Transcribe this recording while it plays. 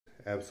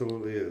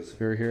Absolutely is.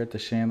 We were here at the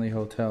Shanley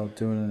Hotel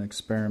doing an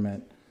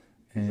experiment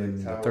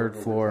in the third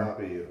floor,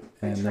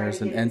 and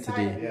there's an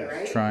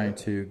entity trying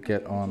to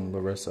get on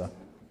Larissa.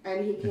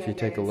 If you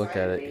take a look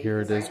at it,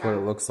 here it is what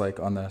it looks like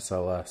on the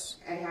SLS.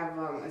 I have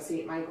a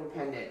St. Michael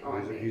pendant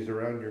on me. He's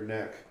around your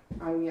neck.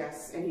 Oh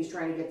yes, and he's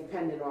trying to get the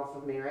pendant off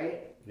of me,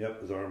 right?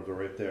 Yep, his arms are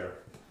right there.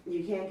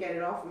 You can't get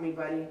it off of me,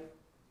 buddy.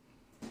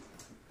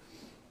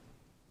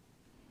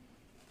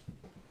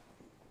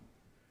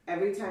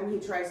 Every time he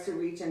tries to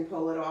reach and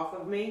pull it off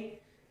of me,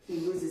 he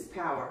loses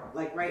power.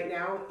 Like right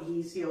now,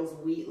 he feels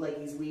weak, like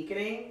he's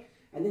weakening,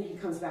 and then he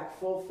comes back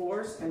full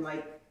force and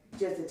like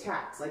just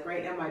attacks. Like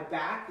right now, my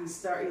back,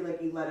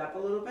 he let up a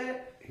little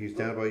bit. He's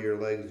down by your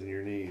legs and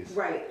your knees.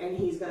 Right, and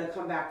he's gonna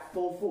come back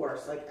full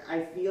force. Like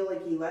I feel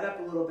like he let up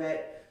a little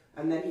bit,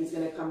 and then he's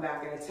gonna come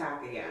back and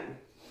attack again.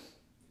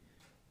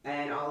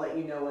 And I'll let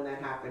you know when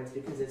that happens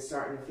because it's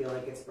starting to feel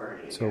like it's burning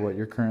again. So what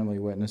you're currently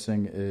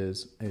witnessing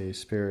is a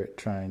spirit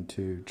trying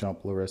to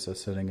jump Larissa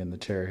sitting in the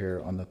chair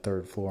here on the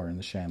third floor in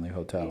the Shanley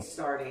Hotel. He's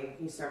starting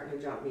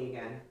to jump me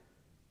again.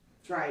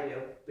 Try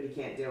to, but he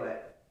can't do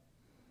it.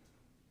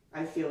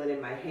 I feel it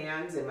in my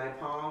hands, in my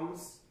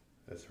palms.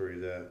 That's where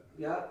he's at.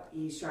 Yep,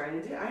 he's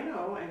trying to do it. I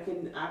know, I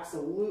can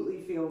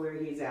absolutely feel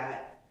where he's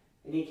at,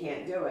 and he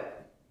can't do it.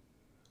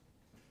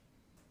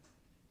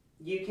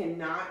 You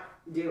cannot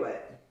do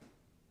it.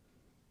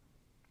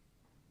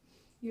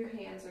 Your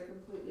hands are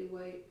completely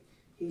white.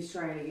 He's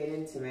trying to get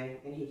into me,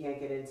 and he can't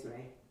get into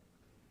me.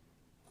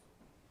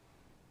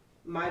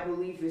 My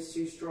belief is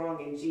too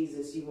strong in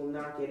Jesus. You will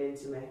not get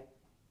into me.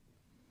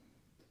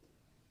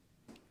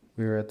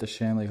 We are at the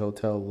Shanley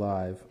Hotel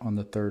live on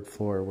the third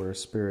floor where a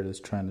spirit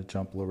is trying to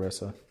jump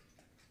Larissa.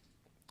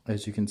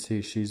 As you can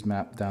see, she's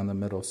mapped down the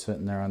middle,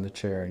 sitting there on the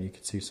chair, and you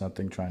can see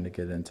something trying to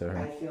get into her.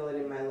 I feel it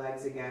in my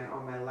legs again,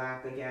 on my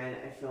lap again.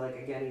 I feel like,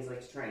 again, he's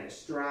like trying to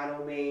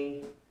straddle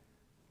me.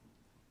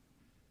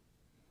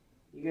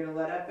 You gonna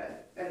let up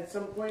at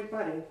some point,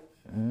 buddy?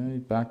 He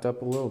backed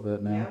up a little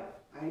bit now.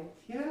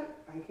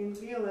 Yep, I can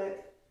feel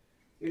it.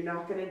 You're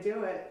not gonna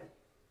do it.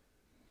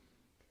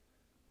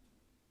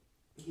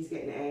 He's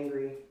getting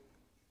angry.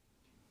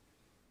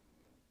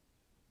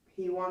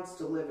 He wants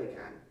to live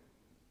again.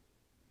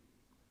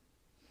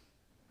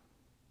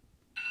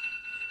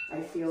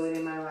 I feel it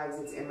in my legs.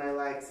 It's in my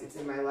legs. It's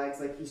in my legs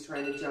like he's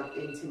trying to jump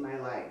into my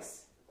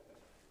legs.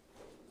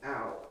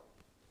 Ow.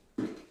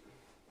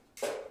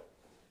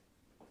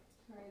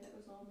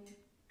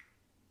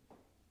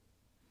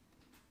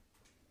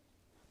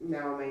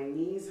 Now my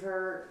knees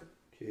hurt.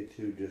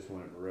 K2 just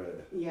went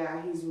red.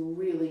 Yeah, he's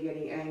really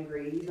getting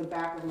angry. The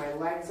back of my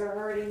legs are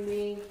hurting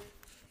me.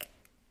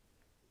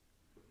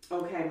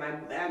 Okay,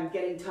 I'm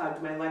getting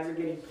tugged. My legs are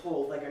getting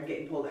pulled, like I'm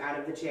getting pulled out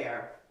of the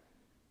chair.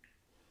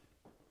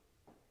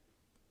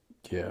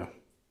 Yeah.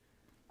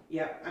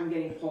 Yep, I'm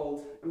getting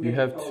pulled. You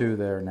have two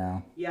there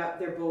now. Yep,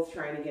 they're both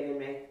trying to get in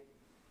me.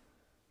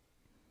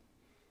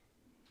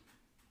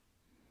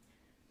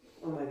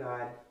 Oh my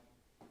God.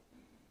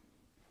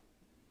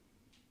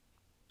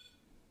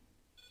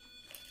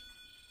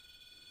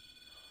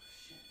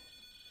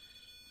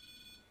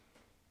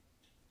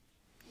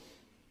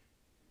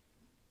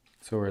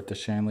 So we're at the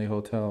Shanley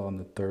Hotel on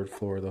the third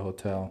floor of the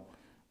hotel,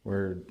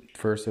 where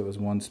first it was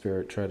one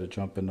spirit trying to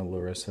jump into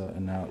Larissa,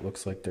 and now it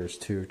looks like there's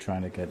two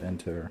trying to get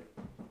into her.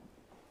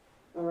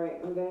 All right,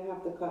 I'm going to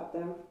have to cut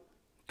them.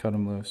 Cut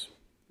them loose.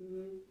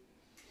 Mm-hmm.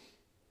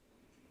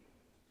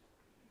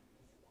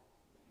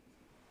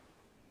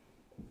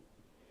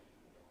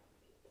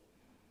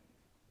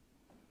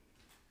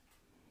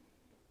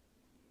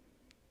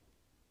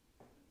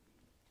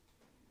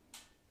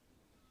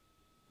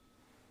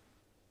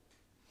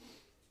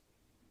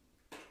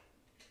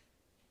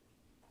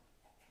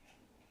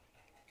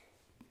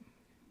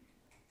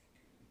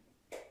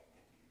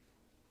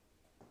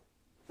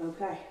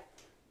 Okay.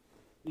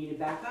 Need to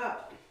back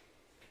up.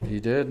 You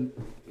did.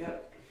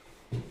 Yep.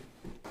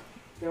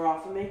 They're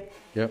off of me?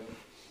 Yep.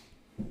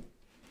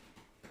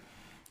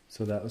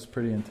 So that was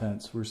pretty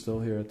intense. We're still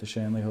here at the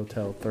Shanley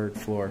Hotel, third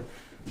floor.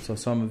 So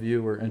some of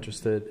you were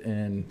interested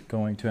in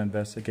going to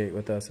investigate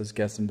with us as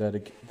guest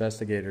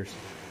investigators.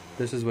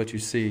 This is what you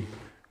see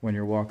when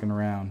you're walking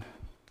around.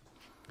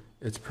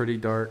 It's pretty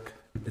dark.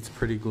 It's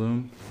pretty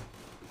gloom.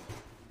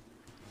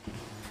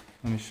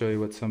 Let me show you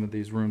what some of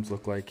these rooms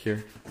look like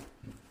here.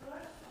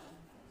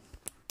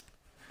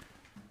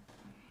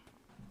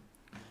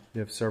 You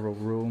have several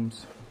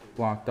rooms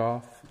blocked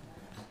off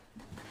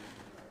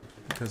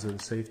because of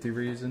the safety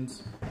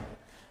reasons.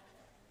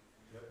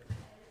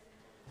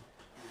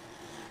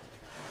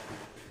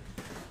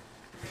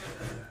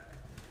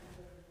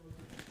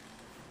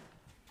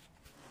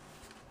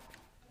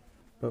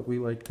 But we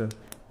like to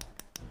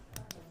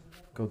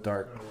go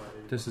dark.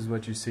 This is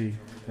what you see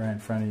right in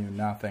front of you,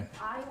 nothing.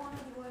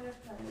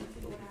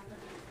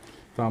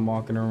 If I'm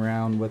walking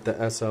around with the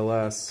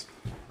SLS,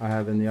 I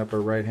have in the upper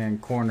right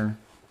hand corner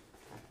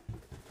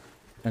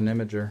an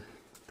imager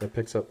that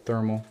picks up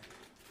thermal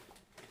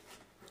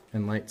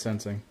and light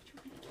sensing.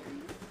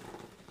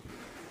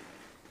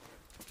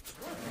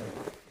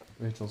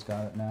 Rachel's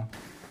got it now.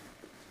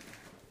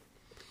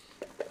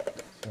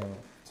 So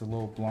it's a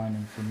little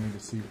blinding for me to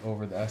see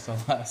over the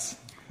SLS.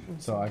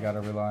 So I got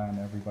to rely on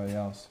everybody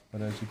else.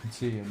 But as you can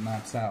see, it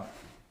maps out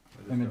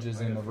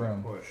images in the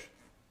room. Pushed.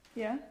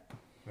 Yeah?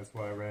 That's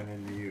why I ran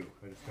into you.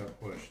 I just got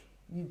pushed.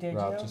 You did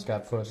Rob you? just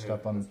got pushed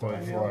up on the That's why third I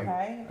Are you floor.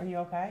 okay? Are you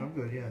okay? I'm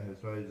good, yeah.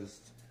 That's why I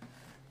just.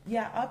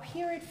 Yeah, up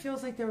here it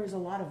feels like there was a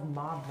lot of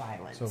mob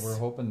violence. So we're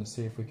hoping to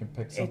see if we can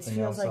pick something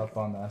feels else like- up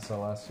on the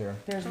SLS here.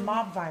 There's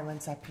mob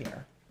violence up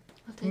here.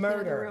 I'll take you to the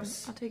room.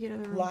 Murders. I'll take you to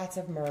the room. Lots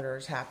of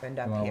murders happened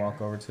up You want to here.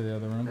 walk over to the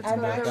other room? Let's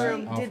And go to the actually,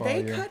 room. I'll did follow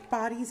they you. cut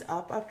bodies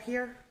up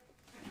here?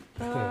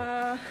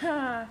 Kind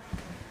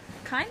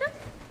of?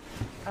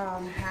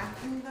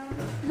 Half them?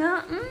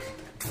 No.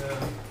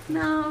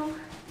 No.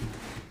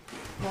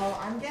 Well,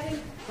 I'm getting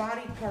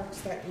body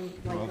parts that like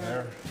Well,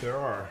 there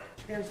are.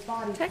 there's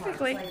body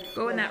Technically, parts. Like,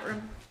 go in like- that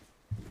room.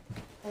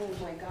 Oh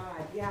my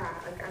god, yeah.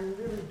 Like, I'm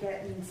really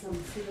getting some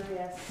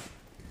serious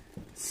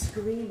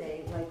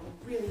screaming, like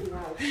really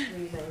loud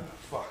screaming.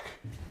 Fuck.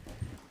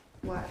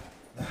 What?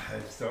 I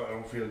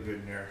don't feel good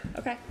in there.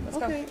 Okay, let's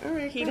Okay, go.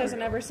 alright. He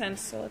doesn't ever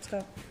sense, so let's go.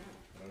 I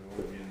don't want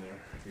to be in there.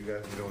 You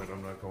guys can go in.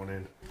 I'm not going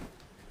in.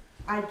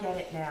 I get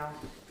it now.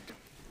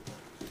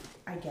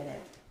 I get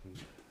it.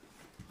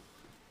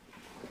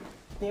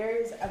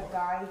 There's a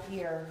guy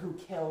here who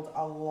killed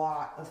a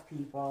lot of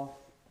people.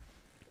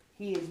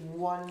 He is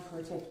one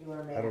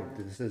particular man.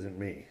 This isn't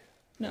me.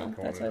 No, Not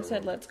going that's in why I the said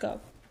room. let's go.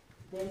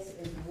 This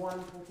is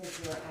one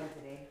particular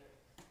entity.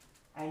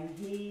 And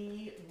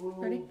he ruled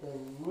Ready?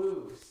 the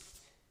roost.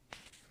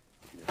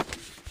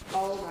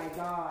 Oh my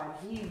god,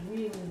 he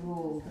really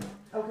ruled.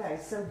 Okay,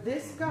 so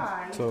this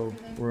guy, So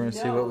we're going to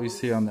see what we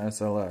see on the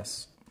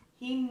SLS.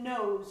 he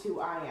knows who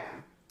I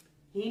am.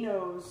 He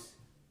knows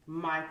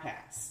my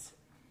past.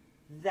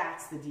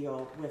 That's the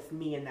deal with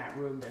me in that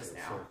room just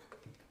now.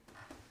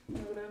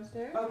 Go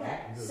downstairs. Okay,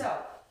 so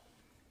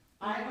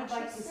I would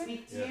like to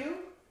speak to Yeah. you.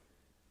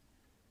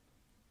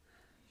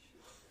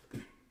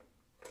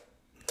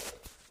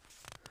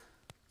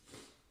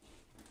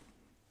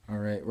 All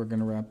right, we're going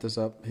to wrap this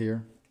up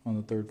here on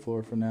the third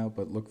floor for now,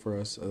 but look for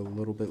us a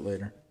little bit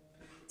later.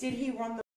 Did he run the